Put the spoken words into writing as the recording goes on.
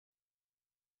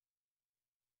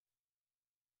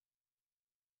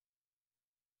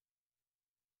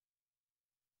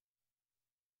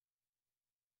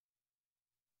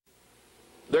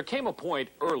There came a point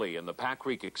early in the Pack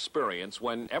Creek experience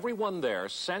when everyone there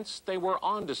sensed they were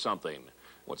onto something.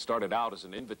 What started out as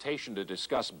an invitation to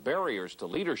discuss barriers to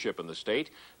leadership in the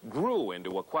state grew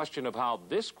into a question of how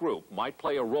this group might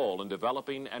play a role in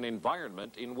developing an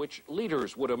environment in which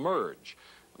leaders would emerge.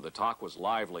 The talk was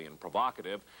lively and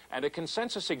provocative, and a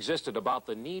consensus existed about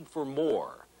the need for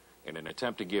more. In an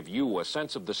attempt to give you a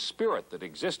sense of the spirit that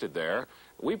existed there,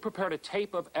 we prepared a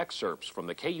tape of excerpts from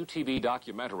the KUTV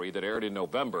documentary that aired in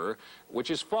November, which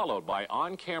is followed by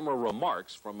on-camera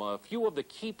remarks from a few of the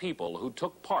key people who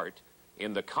took part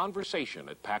in the conversation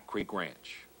at Pack Creek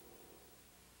Ranch.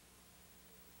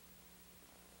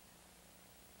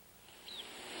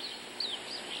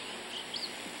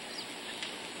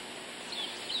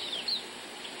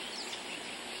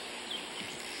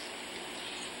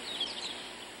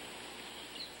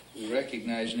 We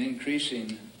recognize an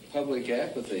increasing public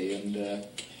apathy, and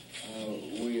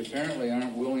we apparently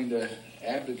aren't willing to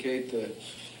abdicate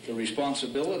the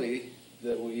responsibility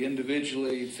that we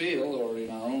individually feel or in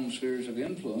our own spheres of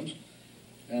influence,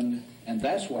 and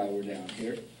that's why we're down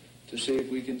here, to see if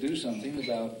we can do something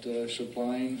about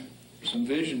supplying some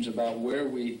visions about where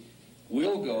we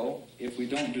will go if we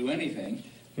don't do anything,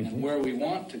 and where we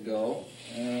want to go,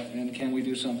 and can we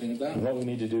do something about it. What we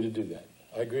need to do that.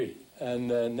 I agree. And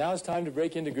now it's time to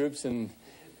break into groups and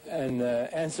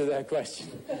answer that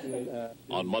question.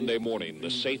 On Monday morning,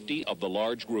 the safety of the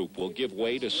large group will give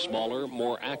way to smaller,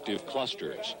 more active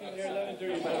clusters.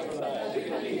 If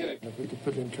we could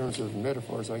put it in terms of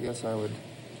metaphors, I guess I would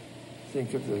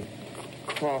think of the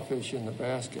crawfish in the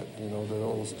basket. You know, the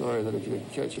old story that if you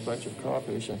catch a bunch of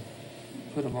crawfish and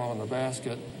put them all in the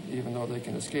basket, even though they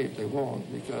can escape, they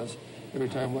won't, because every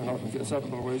time one of them gets up a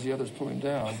little ways, the others pull him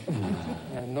down.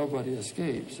 And nobody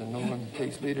escapes, and no one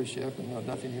takes leadership, and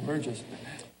nothing emerges.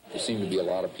 There seem to be a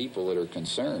lot of people that are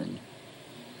concerned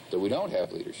that we don't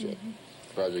have leadership.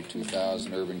 Project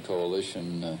 2000, Urban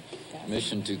Coalition,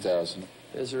 Mission 2000.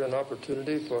 Is there an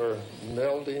opportunity for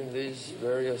melding these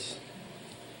various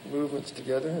movements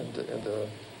together into a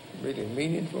really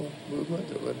meaningful movement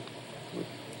that would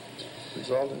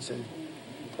result in some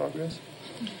progress?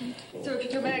 So if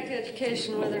you go back to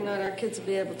education, whether or not our kids will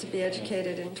be able to be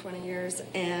educated in 20 years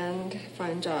and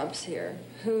find jobs here,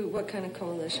 what kind of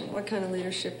coalition, what kind of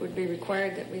leadership would be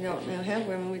required that we don't now have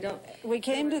women? We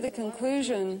came to the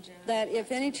conclusion that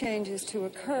if any change is to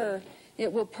occur,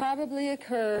 it will probably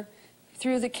occur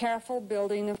through the careful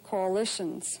building of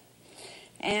coalitions,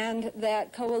 and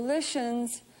that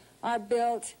coalitions are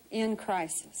built in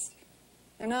crisis.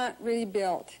 They're not really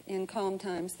built in calm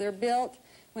times. They're built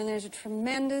when there's a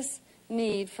tremendous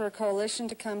need for a coalition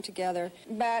to come together.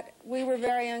 But we were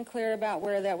very unclear about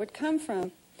where that would come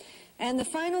from. And the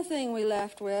final thing we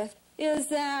left with is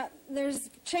that there's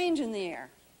change in the air.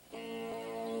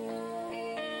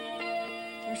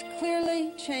 There's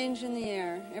clearly change in the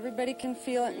air. Everybody can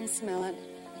feel it and smell it.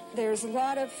 There's a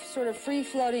lot of sort of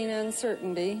free-floating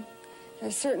uncertainty,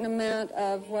 a certain amount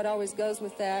of what always goes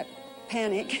with that,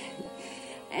 panic,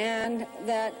 and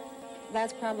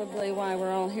that's probably why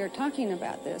we're all here talking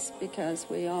about this, because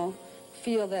we all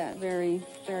feel that very,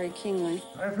 very keenly.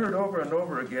 I've heard over and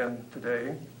over again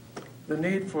today the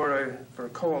need for a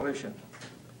coalition.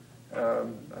 I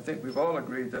think we've all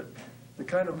agreed that the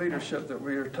kind of leadership that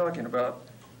we are talking about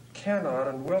cannot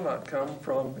and will not come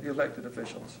from elected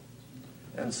officials.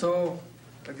 And so,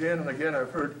 again and again,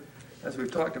 I've heard, as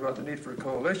we've talked about the need for a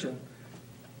coalition,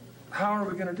 how are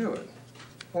we going to do it?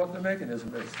 What the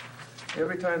mechanism is.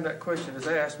 Every time that question is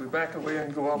asked, we back away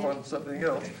and go off on something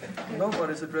else.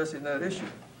 Nobody's addressing that issue.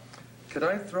 Could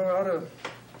I throw out a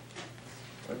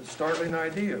startling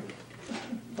idea?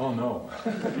 Oh, no.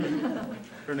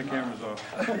 Turn the cameras off.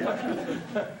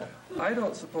 I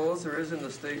don't suppose there is in the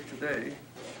state today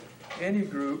any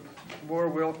group more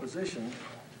well-positioned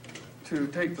to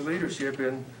take the leadership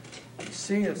in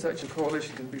seeing if such a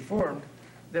coalition can be formed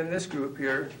than this group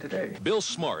here today. Bill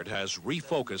Smart has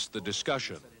refocused the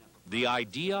discussion. The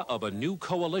idea of a new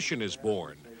coalition is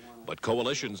born, but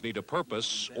coalitions need a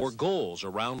purpose or goals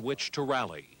around which to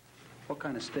rally. What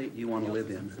kind of state do you want to live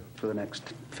in for the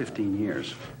next 15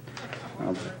 years?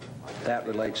 That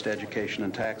relates to education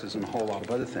and taxes and a whole lot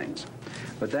of other things.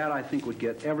 But that, I think, would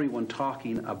get everyone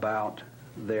talking about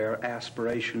their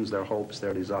aspirations, their hopes,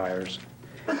 their desires,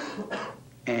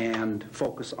 and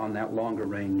focus on that longer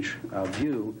range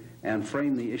view and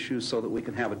frame the issues so that we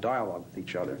can have a dialogue with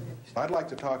each other. I'd like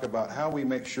to talk about how we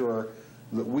make sure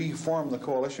that we form the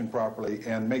coalition properly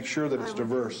and make sure that it's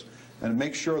diverse and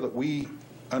make sure that we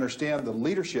understand the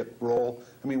leadership role.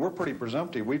 I mean, we're pretty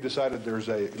presumptive. We've decided there's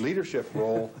a leadership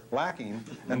role lacking,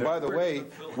 and by the way,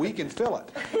 we can fill it.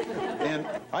 And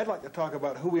I'd like to talk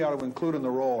about who we ought to include in the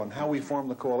role and how we form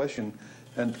the coalition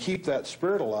and keep that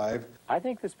spirit alive. I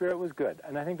think the spirit was good,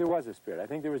 and I think there was a spirit. I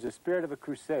think there was a spirit of a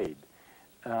crusade.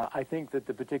 I think that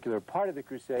the particular part of the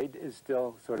crusade is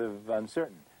still sort of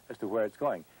uncertain as to where it's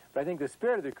going. But I think the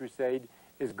spirit of the crusade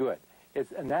is good.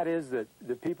 And that is that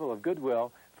the people of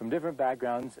goodwill from different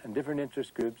backgrounds and different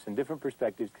interest groups and different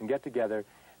perspectives can get together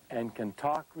and can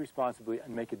talk responsibly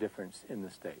and make a difference in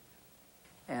the state.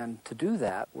 And to do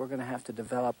that, we're going to have to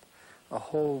develop a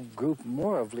whole group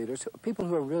more of leaders, people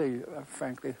who are really,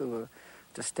 frankly, who are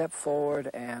to step forward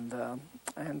and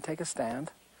take a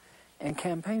stand and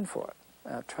campaign for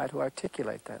it. Try to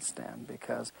articulate that stand,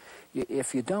 because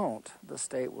if you don't, the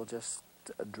state will just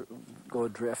go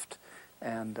adrift,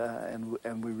 and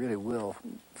we really will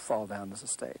fall down as a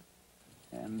state.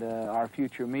 And our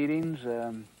future meetings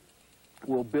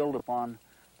will build upon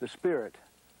the spirit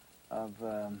of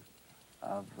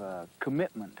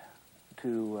commitment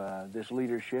to this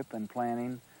leadership and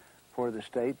planning for the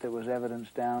state that was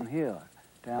evidenced down here.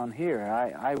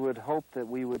 I would hope that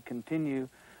we would continue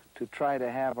to try to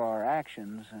have our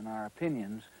actions and our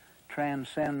opinions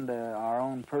transcend our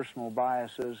own personal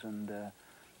biases and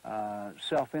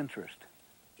self-interest.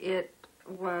 It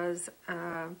was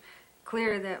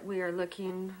clear that we are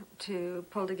looking to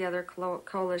pull together a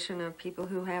coalition of people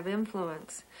who have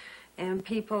influence and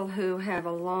people who have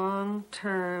a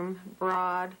long-term,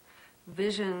 broad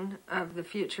vision of the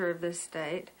future of this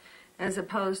state, as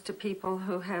opposed to people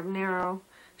who have narrow,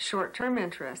 short-term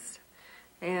interests.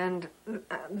 And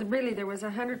really, there was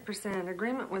 100%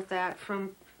 agreement with that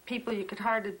from people you could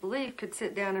hardly believe could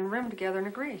sit down in a room together and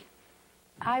agree.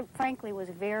 I frankly was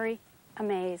very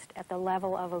amazed at the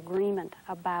level of agreement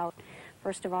about,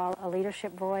 first of all, a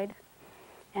leadership void,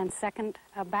 and second,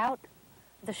 about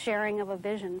the sharing of a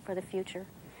vision for the future,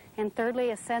 and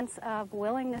thirdly, a sense of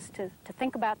willingness to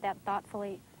think about that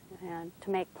thoughtfully and to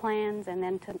make plans and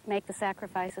then to make the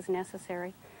sacrifices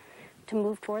necessary to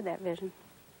move toward that vision.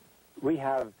 We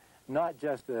have not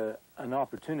just an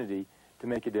opportunity to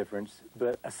make a difference,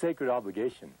 but a sacred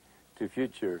obligation to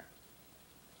future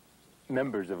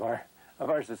members of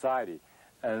our society,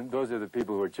 and those are the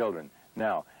people who are children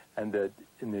now. And that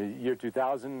in the year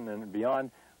 2000 and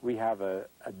beyond, we have a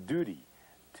duty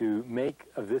to make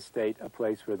of this state a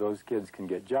place where those kids can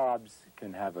get jobs,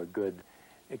 can have a good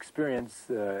experience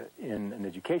in an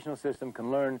educational system, can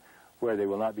learn where they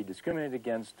will not be discriminated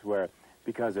against, where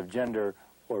because of gender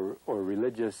or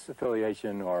religious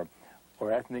affiliation or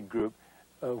ethnic group,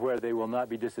 where they will not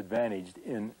be disadvantaged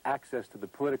in access to the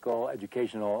political,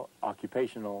 educational,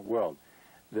 occupational world.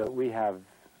 That we have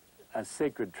a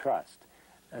sacred trust,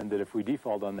 and that if we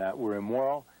default on that, we're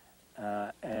immoral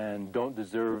and don't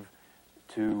deserve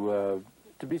to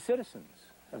be citizens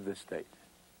of this state.